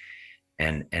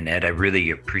Ed, I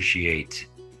really appreciate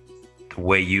the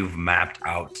way you've mapped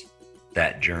out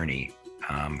that journey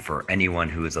for anyone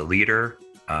who is a leader,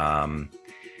 teammate,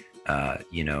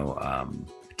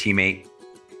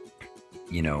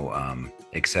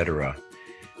 etc.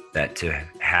 That to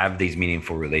have these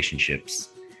meaningful relationships,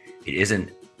 it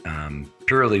isn't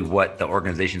purely what the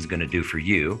organization is going to do for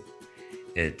you.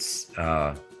 It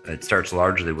starts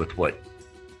largely with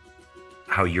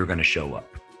how you're going to show up.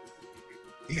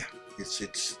 Yeah,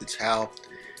 it's how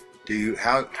you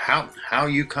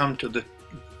come to the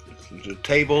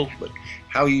table, but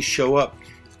how you show up.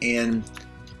 And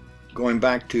going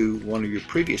back to one of your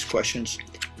previous questions,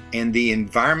 and the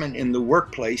environment in the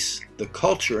workplace, the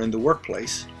culture in the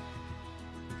workplace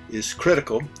is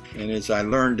critical. And as I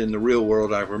learned in the real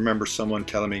world, I remember someone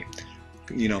telling me,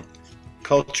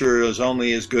 culture is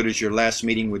only as good as your last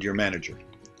meeting with your manager.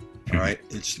 All right,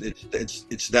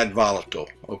 it's that volatile.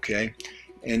 Okay,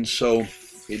 and so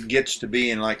it gets to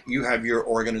be, and like you have your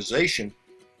organization,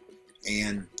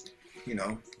 and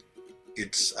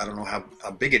it's, I don't know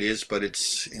how big it is, but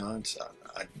it's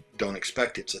I don't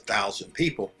expect it's 1,000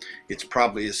 people. It's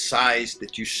probably a size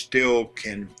that you still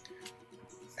can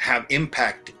have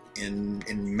impact and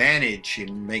manage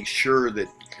and make sure that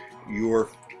your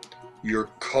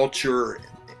culture,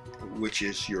 which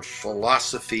is your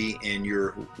philosophy and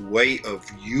your way of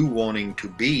you wanting to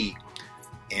be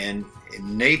and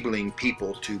enabling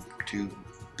people to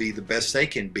be the best they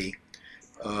can be,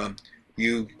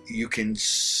 you can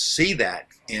see that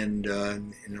and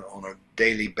on a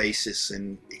daily basis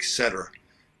and etc.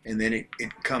 And then it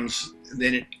comes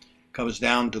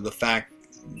down to the fact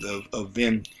of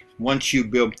then once you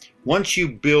build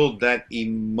that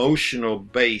emotional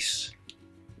base,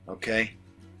 okay,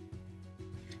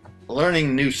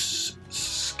 learning new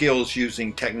skills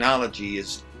using technology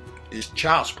is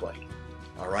child's play.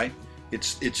 All right,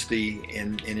 it's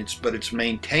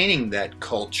maintaining that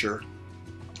culture,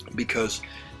 because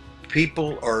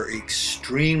people are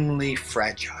extremely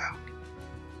fragile.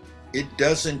 It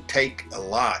doesn't take a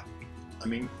lot. I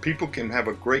mean, people can have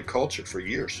a great culture for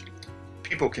years.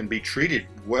 People can be treated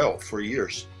well for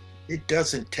years. It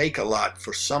doesn't take a lot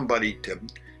for somebody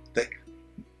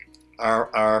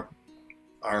our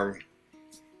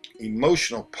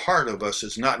emotional part of us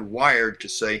is not wired to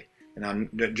say, and I'm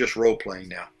just role playing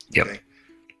now. Yep. Okay?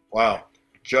 Wow,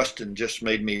 Justin just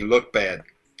made me look bad.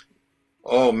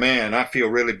 Oh man, I feel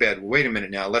really bad. Wait a minute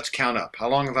now, let's count up. How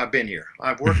long have I been here?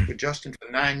 I've worked with Justin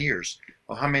for 9 years.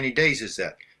 Well, how many days is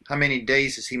that? How many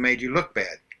days has he made you look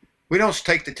bad? We don't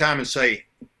take the time and say,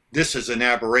 this is an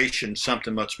aberration,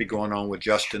 something must be going on with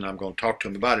Justin, I'm going to talk to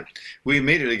him about it. We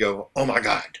immediately go, oh my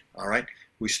God, all right?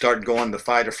 We start going to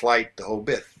fight or flight, the whole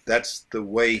bit. That's the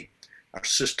way our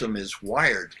system is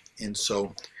wired. And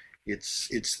so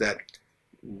it's that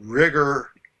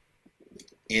rigor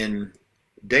in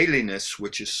dailiness,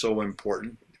 which is so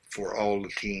important for all the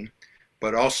team,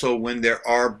 but also when there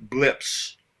are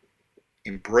blips,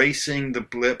 embracing the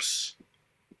blips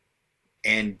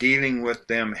and dealing with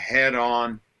them head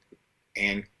on,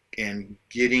 and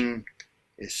getting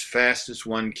as fast as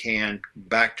one can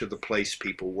back to the place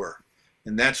people were.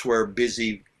 And that's where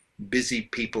busy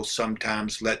people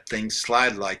sometimes let things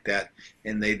slide like that,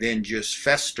 and they then just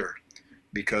fester,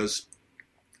 because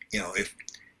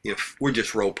if we're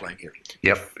just role playing here.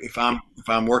 Yep. If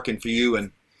I'm working for you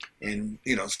and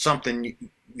something,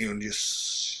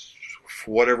 just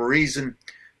for whatever reason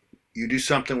you do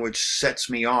something which sets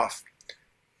me off.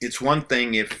 It's one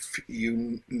thing if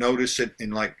you notice it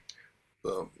in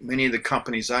many of the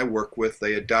companies I work with,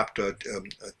 they adopt a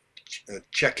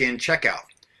check-in, check-out.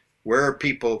 Where are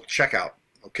people check out?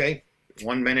 Okay,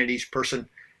 1 minute each person.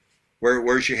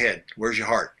 Where's your head? Where's your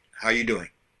heart? How you doing?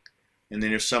 And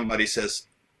then if somebody says,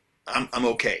 I'm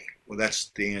okay, well, that's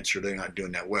the answer. They're not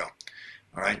doing that well.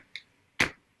 All right.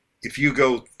 If you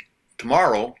go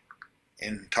tomorrow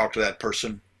and talk to that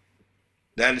person,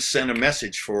 that is send a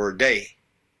message for a day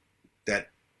that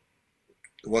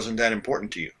wasn't that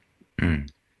important to you. Mm.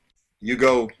 You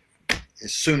go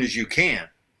as soon as you can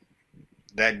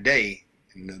that day,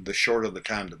 and the shorter the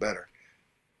time, the better.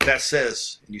 That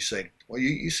says, and you say, well,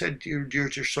 you said you're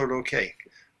sort of okay.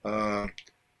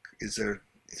 Is there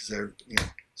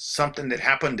something that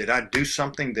happened? Did I do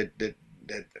something that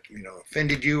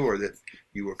offended you, or that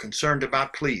you were concerned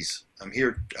about? Please, I'm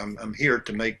here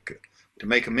to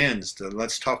make amends.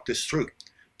 Let's talk this through.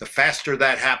 The faster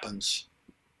that happens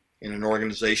in an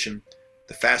organization,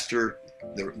 the faster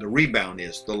the rebound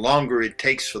is. The longer it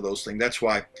takes for those things. That's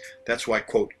why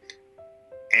quote,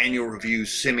 annual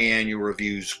reviews, semi-annual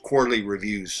reviews, quarterly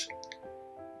reviews.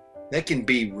 They can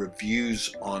be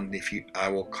reviews on, I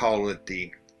will call it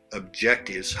the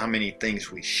objectives, how many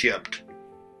things we shipped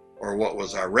or what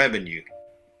was our revenue.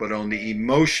 But on the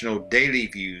emotional daily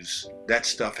views, that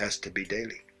stuff has to be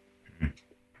daily.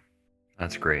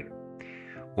 That's great.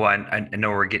 Well, I know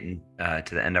we're getting to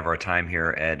the end of our time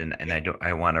here, Ed, and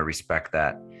I want to respect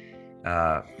that.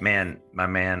 My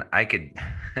man, I could,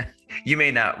 you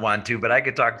may not want to, but I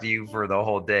could talk to you for the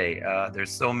whole day.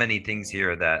 There's so many things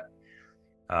here that,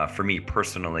 for me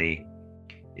personally,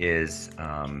 is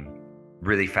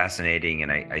really fascinating,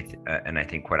 and I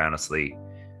think, quite honestly,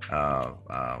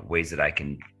 ways that I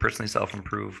can personally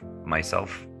self-improve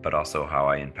myself, but also how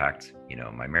I impact,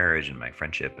 my marriage and my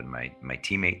friendship and my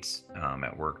teammates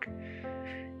at work.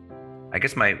 I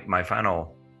guess my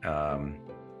final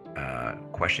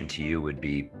question to you would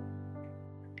be,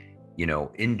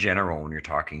 in general, when you're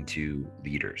talking to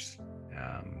leaders,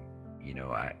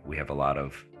 we have a lot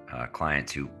of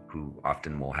clients who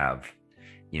often will have,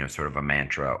 sort of a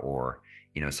mantra or,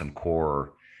 some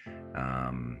core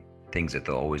things that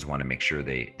they'll always want to make sure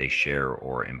they share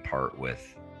or impart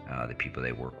with the people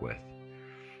they work with.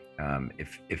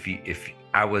 If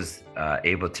I was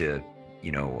able to,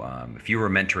 if you were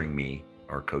mentoring me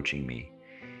or coaching me,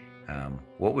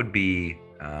 what would be,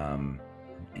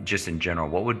 just in general,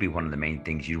 what would be one of the main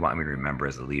things you'd want me to remember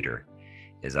as a leader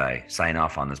as I sign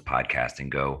off on this podcast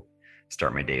and go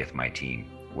start my day with my team?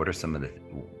 What are some of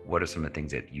the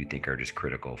things that you think are just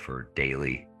critical for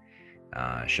daily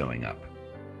showing up?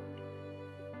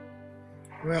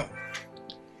 Well,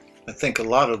 I think a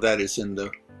lot of that is in the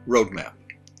roadmap.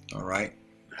 All right,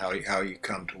 how you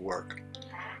come to work.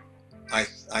 I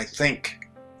think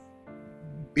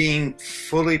being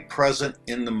fully present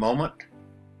in the moment,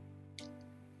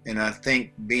 and I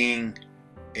think being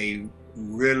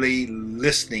really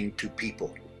listening to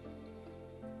people,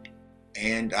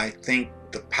 and I think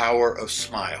the power of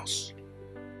smiles.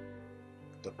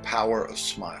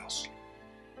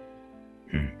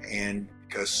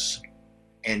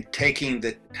 And taking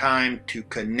the time to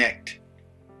connect.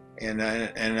 And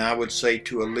I would say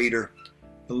to a leader,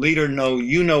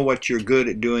 you know what you're good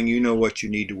at doing, you know what you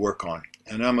need to work on.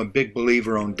 And I'm a big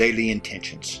believer on daily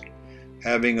intentions.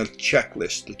 Having a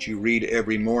checklist that you read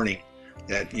every morning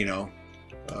that,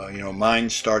 mine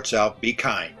starts out, be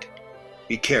kind,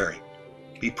 be caring,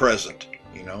 be present,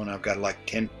 and I've got like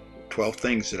 10, 12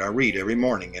 things that I read every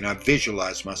morning, and I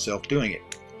visualize myself doing it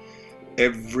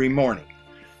every morning.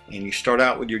 And you start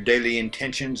out with your daily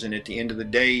intentions, and at the end of the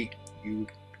day, you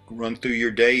run through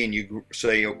your day and you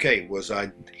say, okay, was I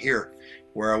here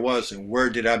where I was, and where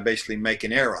did I basically make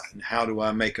an error, and how do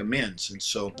I make amends? And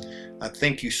so I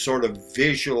think you sort of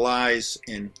visualize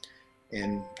and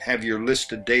have your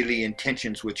list of daily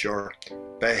intentions, which are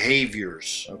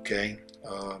behaviors, okay?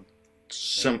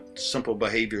 Simple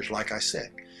behaviors, like I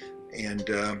said. And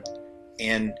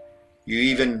you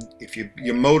even, if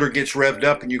your motor gets revved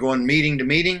up and you're going meeting to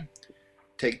meeting,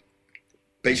 take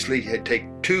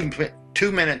 2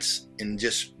 2 minutes and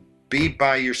just be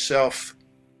by yourself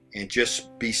and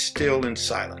just be still and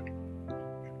silent.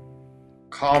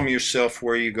 Calm yourself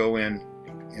where you go in,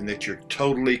 and that you're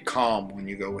totally calm when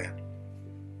you go in.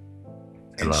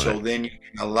 And so then you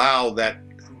can allow that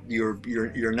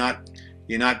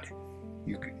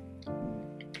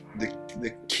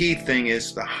the key thing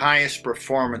is the highest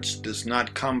performance does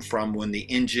not come from when the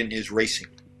engine is racing.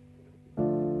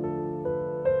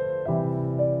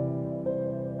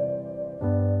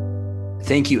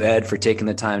 Thank you, Ed, for taking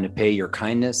the time to pay your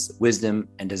kindness, wisdom,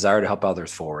 and desire to help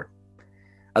others forward.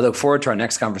 I look forward to our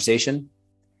next conversation.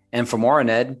 And for more on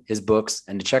Ed, his books,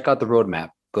 and to check out the roadmap,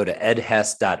 go to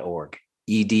edhess.org,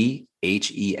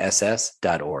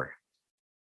 edhess.org.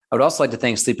 I would also like to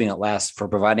thank Sleeping at Last for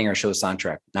providing our show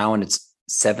soundtrack, now in its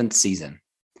 7th season.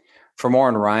 For more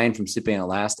on Ryan from Sleeping at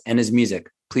Last and his music,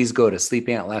 please go to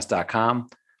sleepingatlast.com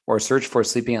or search for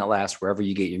Sleeping at Last wherever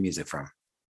you get your music from.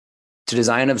 To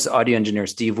Design Of's audio engineer,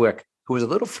 Steve Wick, who was a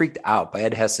little freaked out by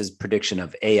Ed Hess's prediction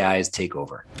of AI's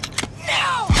takeover.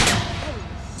 No!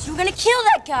 You were gonna kill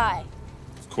that guy.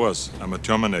 Of course, I'm a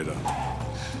Terminator.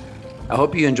 I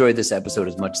hope you enjoyed this episode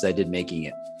as much as I did making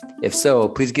it. If so,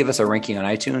 please give us a ranking on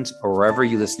iTunes or wherever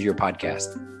you listen to your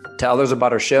podcast. Tell others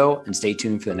about our show and stay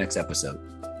tuned for the next episode.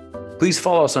 Please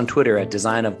follow us on Twitter at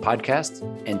Design of Podcast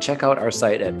and check out our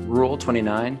site at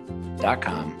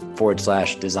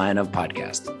rural29.com/Design of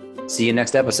Podcast. See you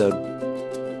next episode.